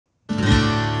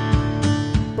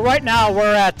So right now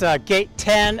we're at Gate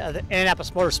 10 of the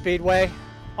Indianapolis Motor Speedway.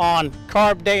 On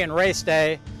carb day and race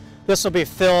day, this will be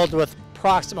filled with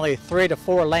approximately 3 to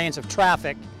 4 lanes of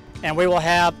traffic, and we will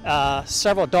have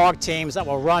several dog teams that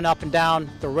will run up and down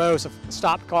the rows of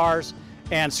stopped cars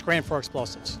and screen for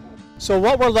explosives. So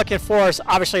what we're looking for is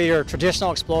obviously your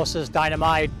traditional explosives,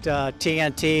 dynamite,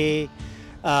 TNT,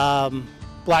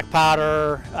 black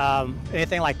powder,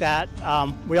 anything like that.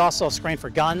 We also screen for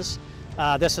guns.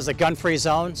 This is a gun-free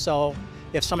zone, so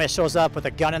if somebody shows up with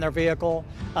a gun in their vehicle,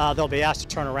 they'll be asked to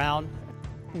turn around.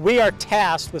 We are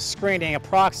tasked with screening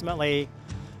approximately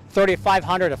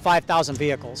 3,500 to 5,000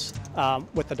 vehicles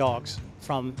with the dogs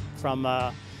from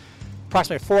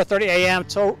approximately 4:30 a.m.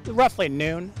 to roughly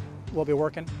noon. We'll be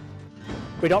working.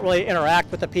 We don't really interact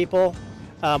with the people.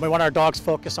 We want our dogs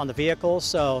focused on the vehicles,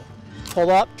 so pull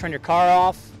up, turn your car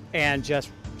off, and just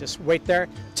wait there.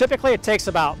 Typically it takes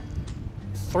about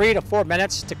 3 to 4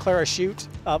 minutes to clear a chute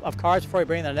of cars before you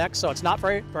bring in the next, so it's not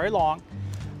very long.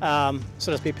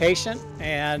 So just be patient,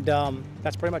 and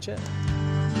that's pretty much it.